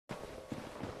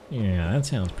Yeah, that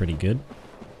sounds pretty good.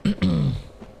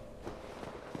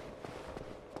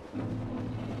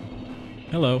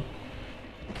 Hello.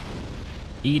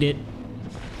 Eat it.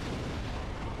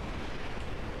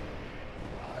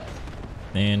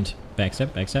 And backstep,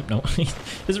 backstep. No, he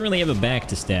doesn't really have a back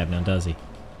to stab now, does he?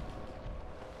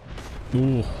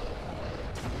 Ooh.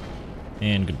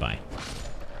 And goodbye.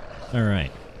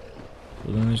 Alright.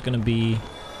 So then there's gonna be...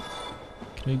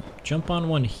 Can we jump on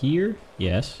one here?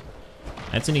 Yes.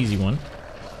 That's an easy one.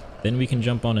 Then we can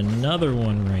jump on another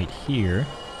one right here.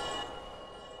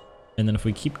 And then if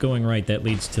we keep going right, that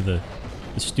leads to the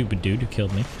stupid dude who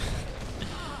killed me.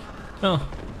 Oh.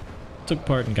 Took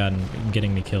part in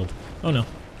getting me killed. Oh no.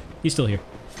 He's still here.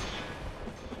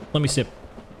 Let me sip.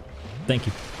 Thank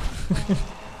you.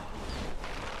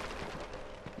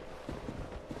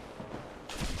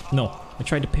 No. I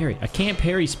tried to parry. I can't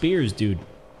parry spears, dude.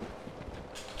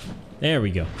 There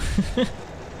we go.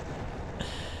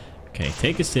 Okay,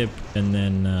 take a sip and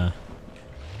then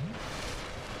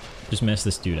just mess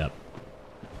this dude up.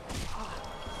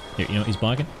 Here, you know, he's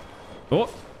blocking.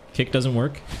 Oh! Kick doesn't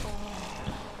work.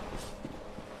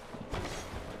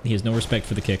 He has no respect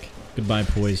for the kick. Goodbye,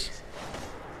 poise.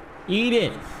 Eat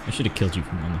it! I should have killed you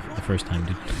on the first time,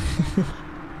 dude.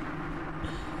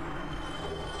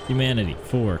 Humanity.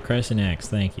 4. Crescent Axe.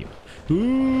 Thank you.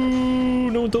 Ooh!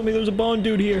 No one told me there was a bone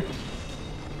dude here.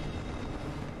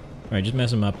 Alright, just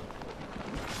mess him up.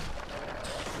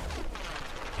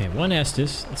 Okay, 1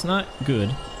 Estus. That's not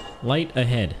good. Light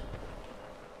ahead.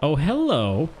 Oh,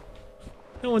 hello!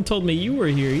 No one told me you were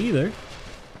here either.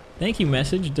 Thank you,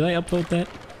 message. Did I upvote that?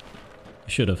 I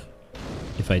should have.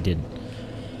 If I didn't.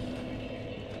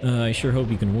 I sure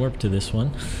hope you can warp to this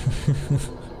one.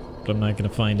 But I'm not going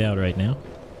to find out right now.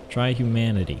 Try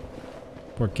humanity.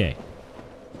 Por qué?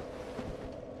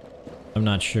 I'm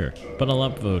not sure. But I'll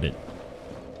upvote it.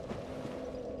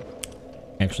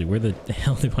 Actually, where the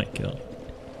hell did I go?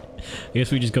 I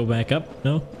guess we just go back up?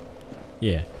 No?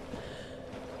 Yeah.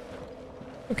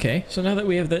 Okay, so now that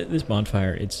we have this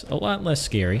bonfire, it's a lot less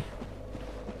scary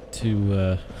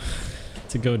to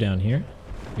go down here.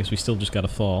 I guess we still just gotta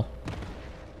fall.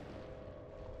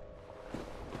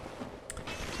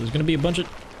 So there's gonna be a bunch of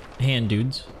hand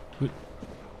dudes. I'm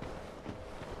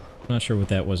not sure what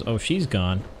that was. Oh, she's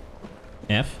gone.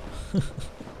 F.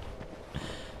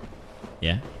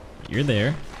 Yeah, you're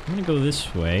there. I'm gonna go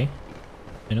this way.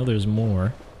 I know there's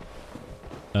more.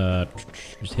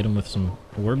 Just hit him with some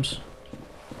orbs.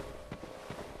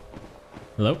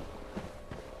 Hello?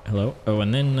 Hello? Oh,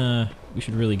 and then, we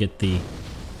should really get the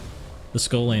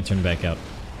skull lantern back out.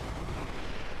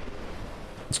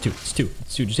 It's 2. It's 2.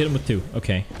 It's 2. Just hit him with 2.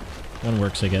 Okay. 1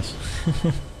 works, I guess.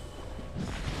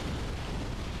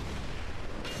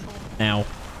 Ow.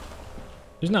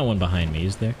 There's not one behind me,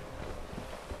 is there?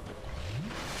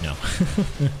 No.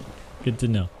 Good to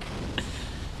know.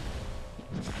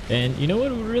 And you know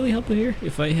what would really help here?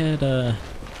 If I had a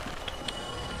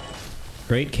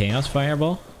Great Chaos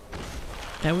Fireball.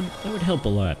 That would help a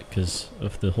lot because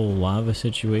of the whole lava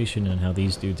situation and how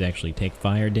these dudes actually take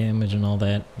fire damage and all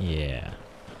that. Yeah.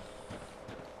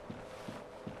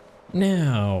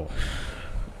 Now,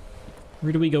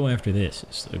 where do we go after this?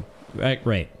 It's the,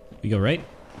 right. We go right?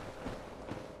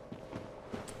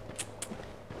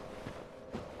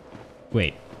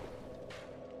 Wait.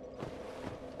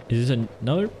 Is this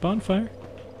another bonfire?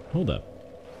 Hold up.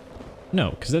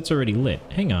 No, because that's already lit.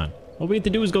 Hang on. All we have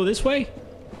to do is go this way?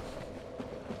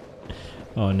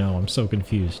 Oh no, I'm so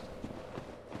confused.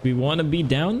 We want to be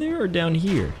down there or down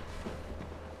here?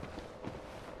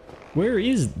 Where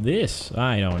is this?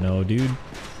 I don't know, dude.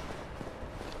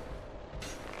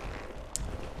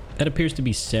 That appears to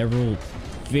be several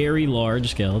very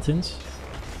large skeletons.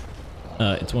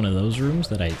 It's one of those rooms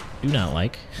that I do not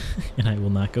like, and I will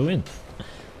not go in.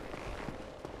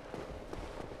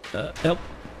 Help.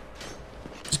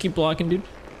 Just keep blocking, dude.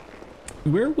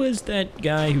 Where was that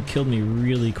guy who killed me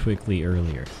really quickly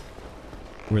earlier?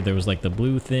 Where there was like the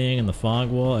blue thing and the fog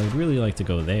wall? I would really like to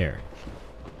go there.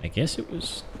 I guess it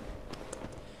was...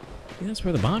 I think that's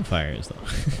where the bonfire is,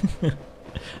 though.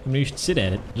 I mean, you should sit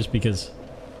at it, just because...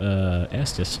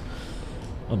 Estus.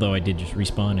 Although I did just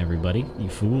respawn everybody, you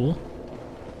fool.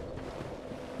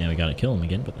 Now we gotta kill him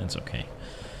again, but that's okay.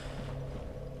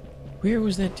 Where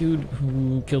was that dude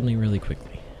who killed me really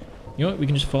quickly? You know what? We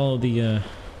can just follow the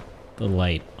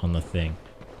light on the thing.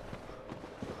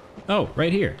 Oh,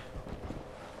 right here.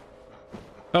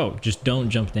 Oh, just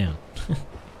don't jump down.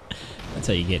 That's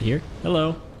how you get here.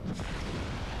 Hello.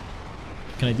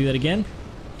 Can I do that again?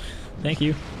 Thank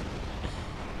you.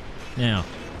 Now,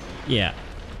 yeah.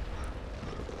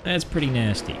 That's pretty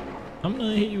nasty. I'm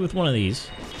gonna hit you with one of these.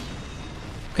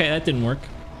 Okay, that didn't work.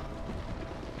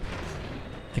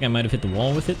 I think I might have hit the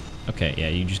wall with it. Okay, yeah,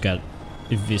 you just got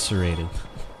eviscerated.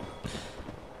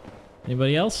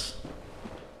 Anybody else?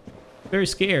 Very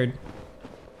scared.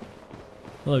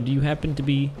 Hello, do you happen to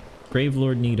be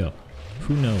Gravelord Nito?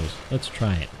 Who knows? Let's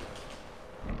try it.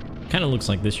 Kind of looks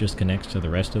like this just connects to the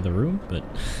rest of the room, but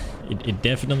it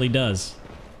definitely does.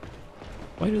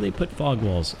 Why do they put fog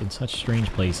walls in such strange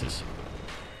places?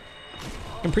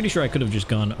 I'm pretty sure I could have just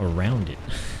gone around it.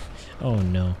 Oh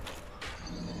no.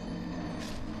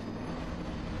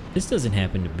 This doesn't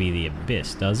happen to be the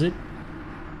abyss, does it?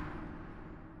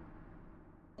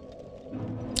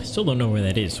 I still don't know where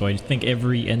that is, so I think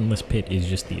every endless pit is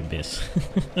just the abyss.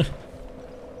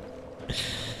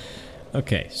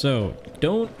 Okay, so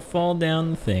don't fall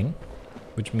down the thing,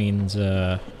 which means,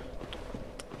 wait,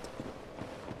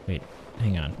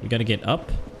 hang on. We gotta get up?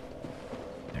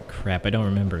 Ah, crap, I don't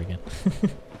remember again.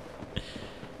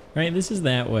 Right, this is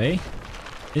that way.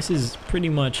 This is pretty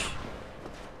much...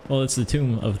 Well, it's the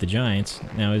Tomb of the Giants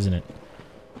now, isn't it?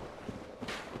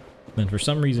 Then for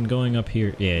some reason going up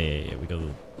here... Yeah, we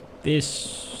go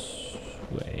this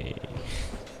way.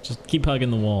 Just keep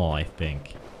hugging the wall, I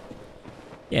think.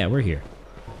 Yeah, we're here.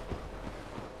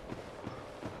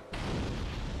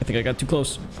 I think I got too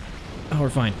close. Oh, we're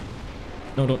fine.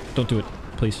 No, don't do it,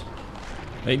 please.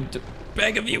 I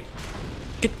beg of you.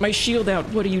 Get my shield out.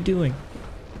 What are you doing?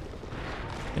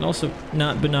 And also,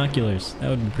 not binoculars.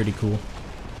 That would be pretty cool.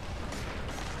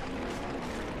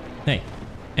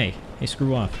 Hey,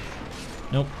 screw off.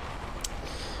 Nope.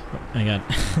 I got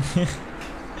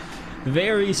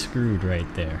very screwed right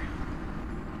there.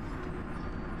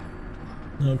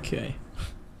 Okay.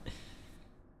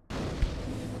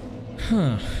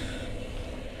 Huh.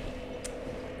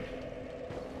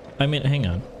 I mean, hang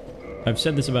on. I've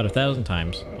said this about 1,000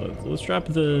 times. Let's drop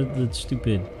the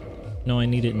stupid... No, I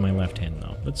need it in my left hand,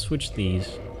 though. Let's switch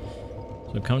these.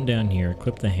 So come down here,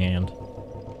 equip the hand.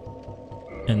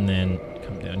 And then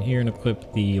come down here and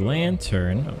equip the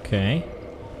lantern. Okay.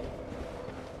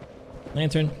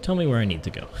 Lantern, tell me where I need to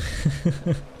go.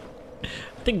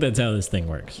 I think that's how this thing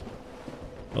works.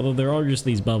 Although there are just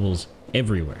these bubbles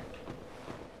everywhere.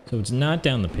 So it's not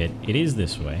down the pit. It is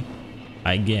this way,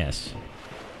 I guess.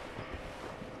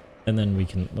 And then we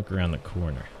can look around the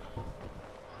corner.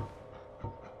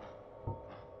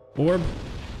 Orb.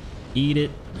 Eat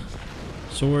it.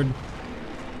 Sword.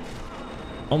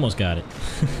 Almost got it.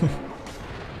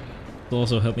 It'll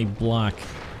also help me block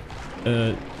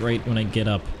right when I get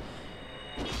up.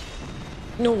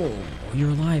 No! You're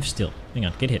alive still. Hang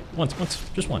on, get hit. Once.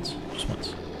 Just once.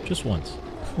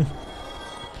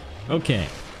 Okay.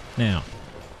 Now.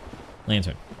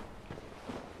 Lantern.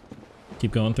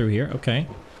 Keep going through here. Okay.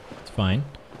 It's fine.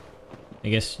 I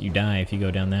guess you die if you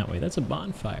go down that way. That's a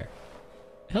bonfire.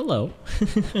 Hello.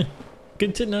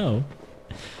 Good to know.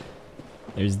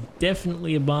 There's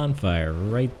definitely a bonfire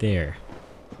right there.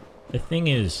 The thing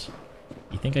is,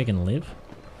 you think I can live?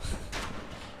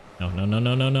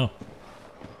 No.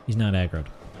 He's not aggroed.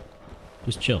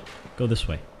 Just chill. Go this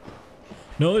way.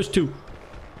 No, there's two.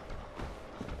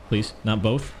 Please, not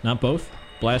both. Not both.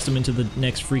 Blast him into the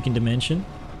next freaking dimension.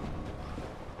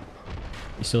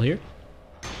 You still here?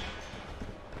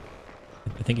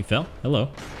 I think he fell. Hello.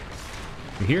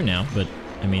 You're here now, but,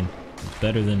 I mean, it's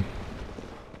better than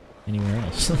anywhere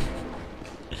else.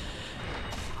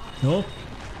 No.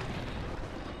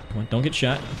 Come on, don't get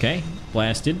shot. Okay,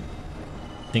 blasted.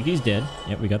 Think he's dead.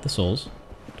 Yep, we got the souls.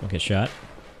 Don't get shot.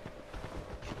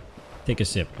 Take a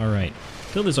sip. Alright.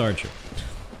 Kill this archer.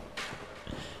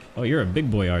 Oh, you're a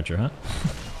big boy archer, huh?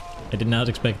 I did not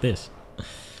expect this.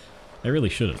 I really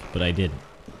should have, but I didn't.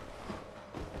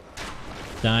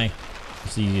 Die.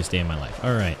 It's the easiest day of my life.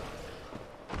 Alright.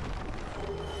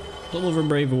 Soul of a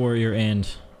Brave Warrior and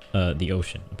the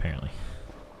ocean, apparently.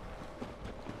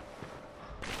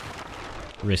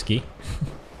 Risky.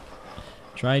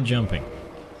 Try jumping.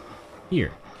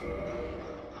 Here.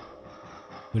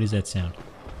 What is that sound?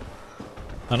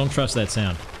 I don't trust that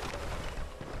sound.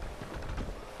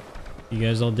 You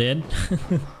guys all dead?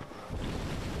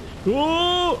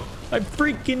 Oh! I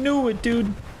freaking knew it,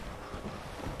 dude!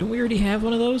 Don't we already have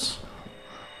one of those?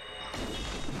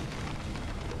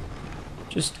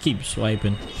 Just keep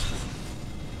swiping.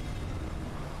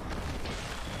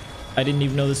 I didn't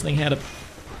even know this thing had a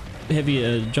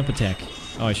heavy jump attack.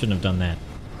 Oh, I shouldn't have done that.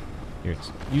 Here,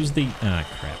 use the... Ah,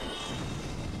 crap.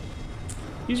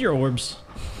 Use your orbs.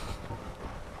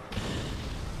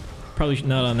 Probably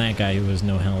not on that guy who has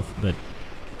no health, but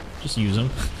just use them.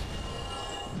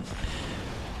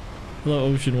 Hello,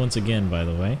 ocean, once again, by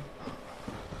the way.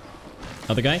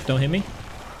 Other guy, don't hit me.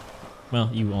 Well,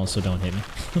 you also don't hit me.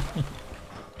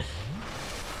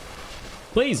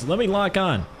 Please, let me lock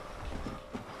on.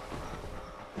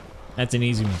 That's an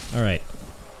easy one. Alright.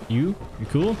 You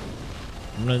cool?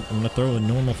 I'm gonna throw a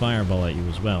normal fireball at you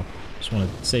as well. Just want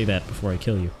to say that before I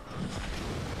kill you.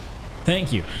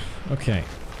 Thank you. Okay.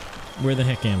 Where the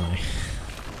heck am I?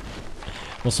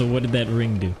 Also, what did that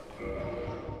ring do?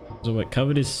 So what,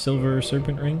 covetous silver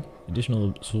serpent ring?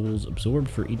 Additional souls absorbed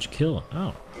for each kill.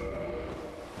 Oh.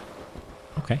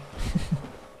 Okay.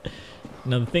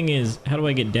 Now the thing is, how do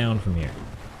I get down from here?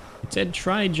 It said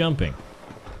try jumping.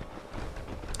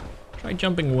 Try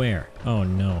jumping where? Oh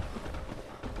no.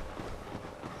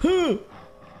 I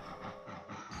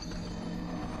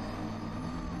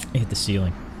hit the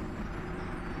ceiling.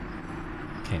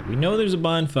 Okay, we know there's a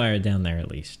bonfire down there at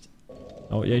least.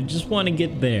 Oh, I just want to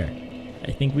get there.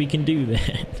 I think we can do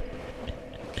that.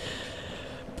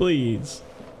 Please.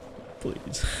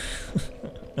 Please.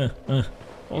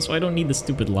 Also, I don't need the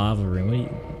stupid lava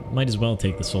ring. Might as well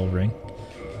take the soul ring.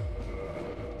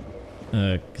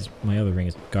 Because my other ring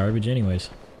is garbage anyways.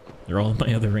 All of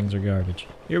my other rings are garbage.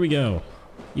 Here we go.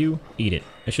 You, eat it.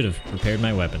 I should have repaired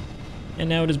my weapon. And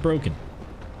now it is broken.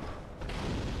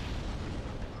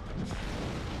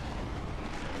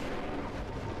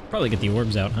 Probably get the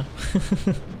orbs out, huh?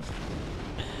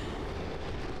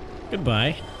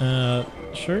 Goodbye.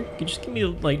 Sure, you just give me a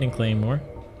lightning claymore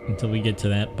until we get to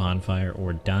that bonfire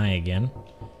or die again.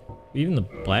 Even the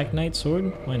Black Knight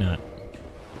sword? Why not?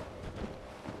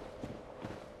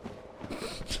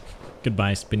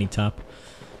 Goodbye, spinny top.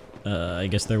 I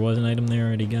guess there was an item there I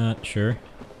already got. Sure.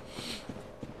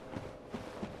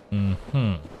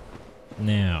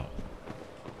 Now.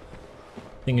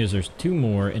 Thing is, there's two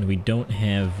more, and we don't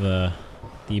have the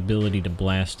ability to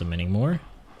blast them anymore.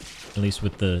 At least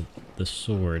with the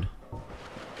sword.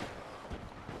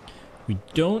 We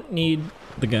don't need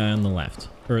the guy on the left.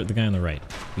 Or the guy on the right.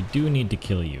 We do need to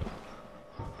kill you.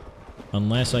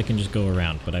 Unless I can just go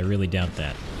around, but I really doubt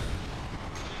that.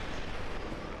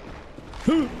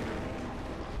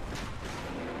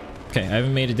 Okay, I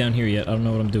haven't made it down here yet. I don't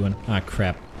know what I'm doing. Ah,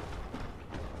 crap.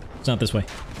 It's not this way.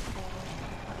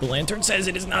 The lantern says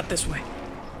it is not this way.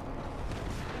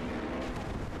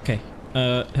 Okay.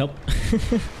 Help.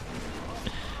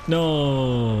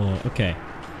 No. Okay.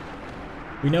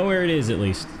 We know where it is, at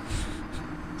least.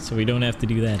 So we don't have to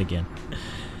do that again.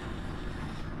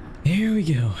 Here we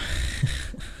go.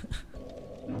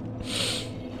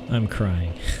 I'm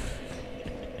crying.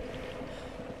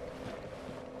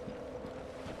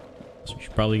 So we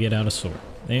should probably get out a sword.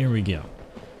 There we go.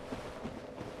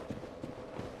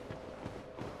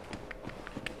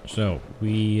 So,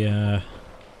 you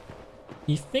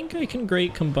think I can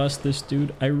great combust this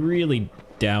dude? I really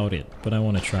doubt it, but I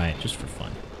want to try it just for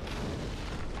fun.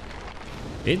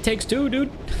 It takes two, dude!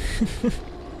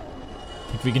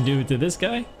 If we can do it to this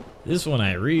guy? This one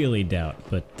I really doubt,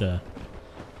 but,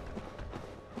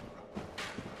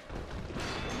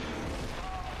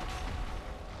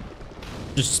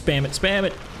 just spam it, spam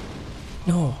it!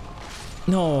 No!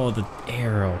 No, the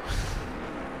arrow.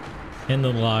 And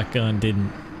the lock-on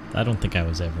didn't... I don't think I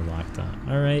was ever locked on.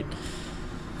 Alright.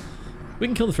 We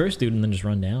can kill the first dude and then just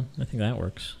run down. I think that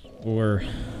works. Or...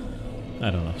 I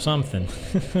don't know. Something.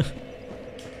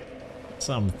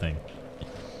 Something.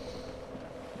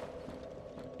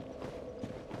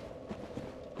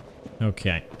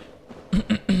 Okay.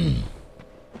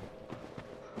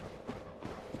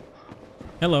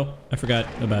 Hello. I forgot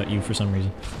about you for some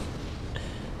reason.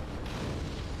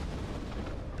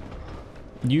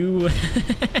 You...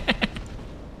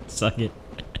 Suck it.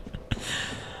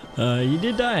 You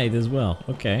did die as well.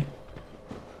 Okay.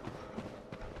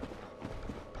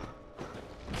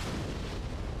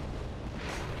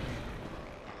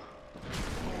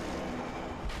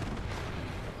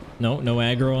 No, no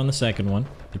aggro on the second one.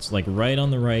 It's like right on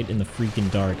the right in the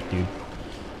freaking dark, dude.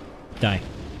 Die.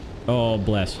 Oh,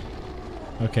 bless.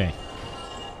 Okay.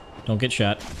 Don't get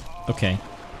shot. Okay.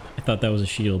 I thought that was a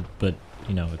shield, but,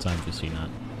 you know, it's obviously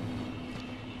not.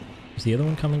 Is the other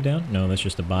one coming down? No, that's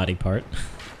just a body part.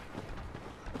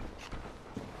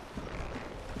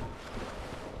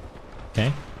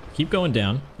 Okay. Keep going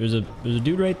down. There's a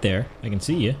dude right there. I can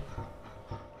see you.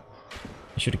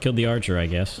 I should have killed the archer, I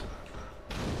guess.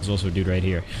 There's also a dude right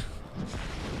here.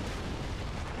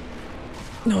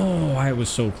 No, I was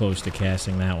so close to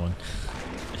casting that one.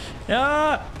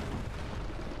 Ah!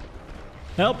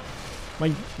 Help!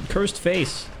 My cursed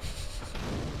face.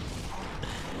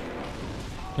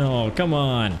 No, come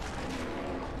on.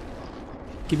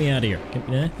 Get me out of here.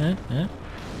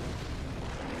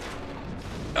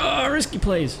 Oh, risky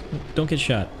plays. Don't get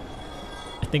shot.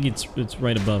 I think it's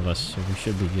right above us, so we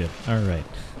should be good. All right.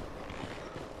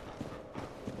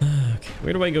 Okay,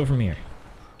 where do I go from here?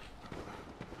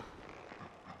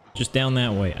 Just down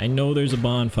that way. I know there's a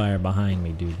bonfire behind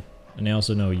me, dude. And I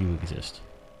also know you exist.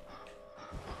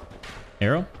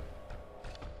 Arrow?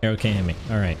 Arrow can't hit me.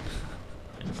 Alright.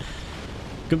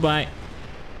 Goodbye.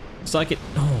 Suck it.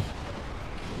 No.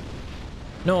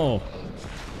 No.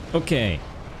 Okay.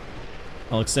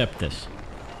 I'll accept this.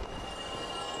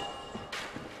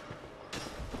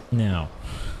 Now.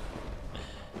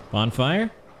 Bonfire?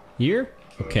 Here?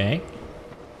 Okay.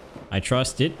 I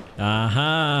trust it.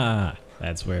 Aha!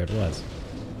 That's where it was.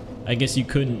 I guess you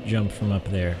couldn't jump from up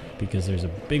there because there's a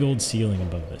big old ceiling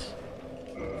above this.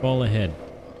 Fall ahead.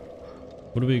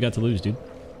 What do we got to lose, dude?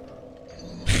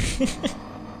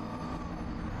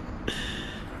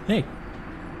 Hey.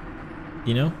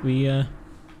 You know, you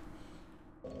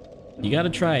gotta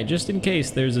try it just in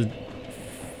case there's a...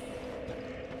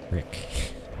 Frick.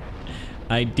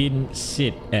 I didn't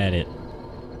sit at it.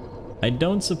 I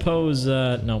don't suppose,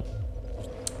 no.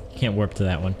 Can't warp to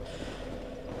that one.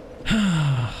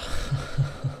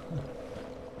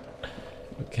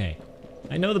 Okay.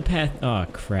 I know the path. Oh,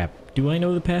 crap. Do I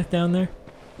know the path down there?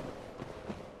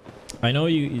 I know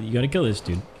you gotta kill this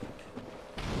dude.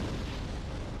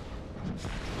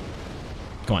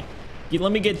 Come on.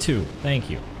 Let me get two. Thank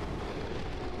you.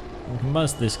 We can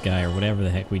bust this guy or whatever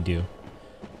the heck we do.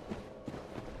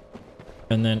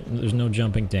 And then there's no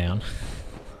jumping down.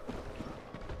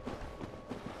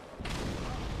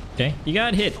 Okay, you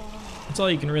got hit. That's all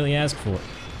you can really ask for.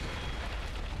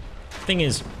 Thing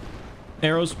is,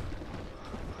 arrows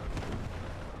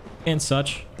and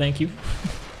such. Thank you.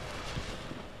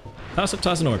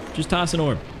 Toss an orb. Just toss an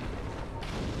orb.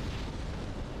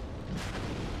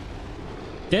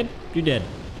 Dead? You're dead.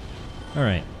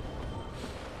 Alright.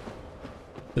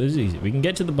 So this is easy. We can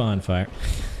get to the bonfire.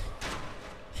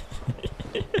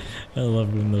 I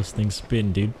love when those things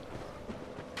spin, dude.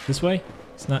 This way?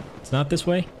 It's not this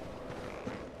way?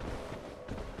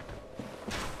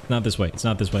 Not this way. It's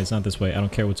not this way. It's not this way. I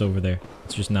don't care what's over there.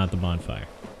 It's just not the bonfire.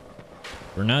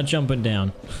 We're not jumping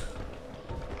down.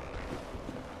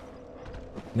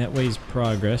 That way's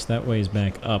progress. That way's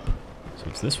back up. So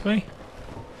it's this way?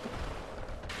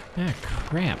 Ah,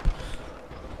 crap.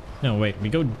 No, wait. We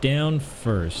go down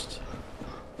first.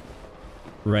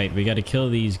 Right, we gotta kill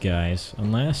these guys.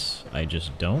 Unless I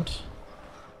just don't.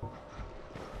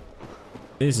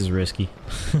 This is risky.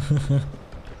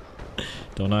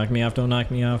 Don't knock me off, don't knock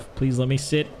me off. Please let me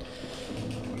sit.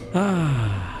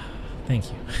 Ah, thank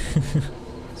you.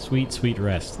 Sweet, sweet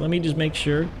rest. Let me just make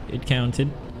sure it counted.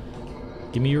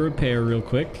 Give me a repair real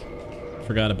quick.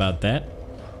 Forgot about that.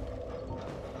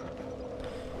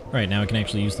 Right, now I can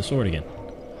actually use the sword again.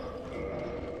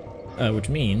 Which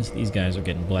means these guys are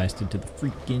getting blasted to the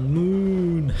freaking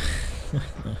moon.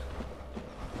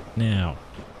 Now,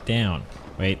 down.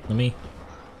 Wait, let me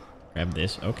grab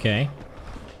this. Okay.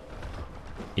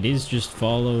 It is just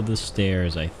follow the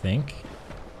stairs, I think.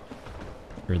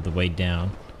 Or the way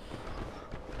down.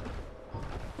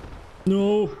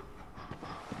 No!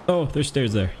 Oh, there's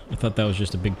stairs there. I thought that was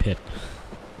just a big pit.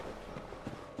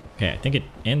 Okay, I think it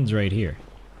ends right here.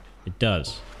 It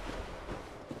does.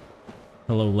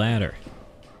 Hello, ladder.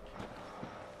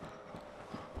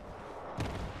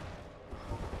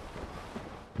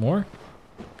 More?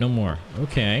 No more.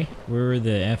 Okay. Where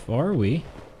the F are we?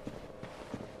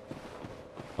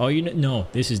 Oh, you know, no,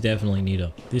 this is definitely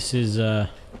Nito. This is,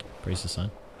 praise the sun.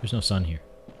 There's no sun here.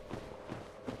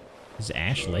 This is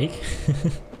Ash Lake.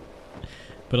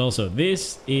 But also,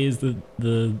 this is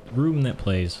the room that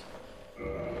plays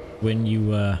when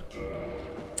you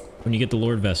get the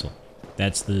Lord Vessel.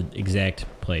 That's the exact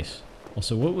place.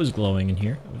 Also, what was glowing in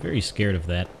here? I'm very scared of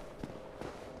that.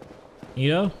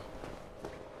 Nito?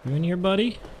 You in here,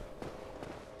 buddy?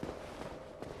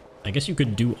 I guess you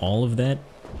could do all of that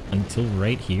until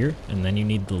right here, and then you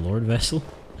need the Lord Vessel?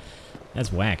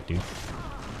 That's whack, dude.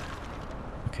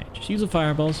 Okay, just use the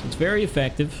fireballs. It's very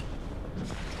effective.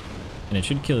 And it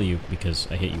should kill you, because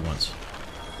I hit you once.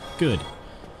 Good.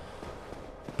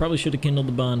 Probably should have kindled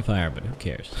the bonfire, but who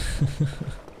cares?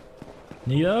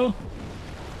 Nito?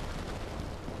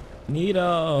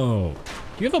 Nito!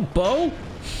 Do you have a bow?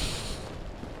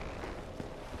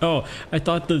 Oh, I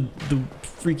thought the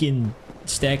freaking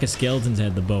stack of skeletons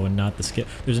had the bow and not the skill.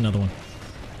 There's another one.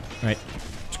 Alright,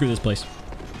 screw this place.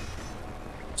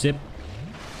 Zip.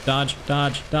 Dodge,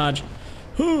 dodge, dodge.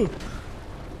 Whew.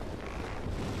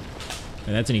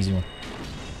 Okay, that's an easy one.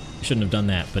 I shouldn't have done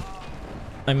that, but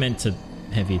I meant to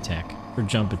heavy attack, or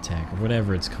jump attack, or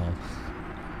whatever it's called.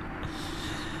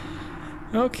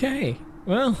 Okay,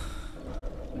 well,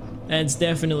 that's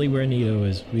definitely where Nito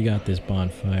is. We got this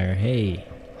bonfire. Hey.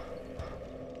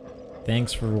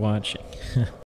 Thanks for watching.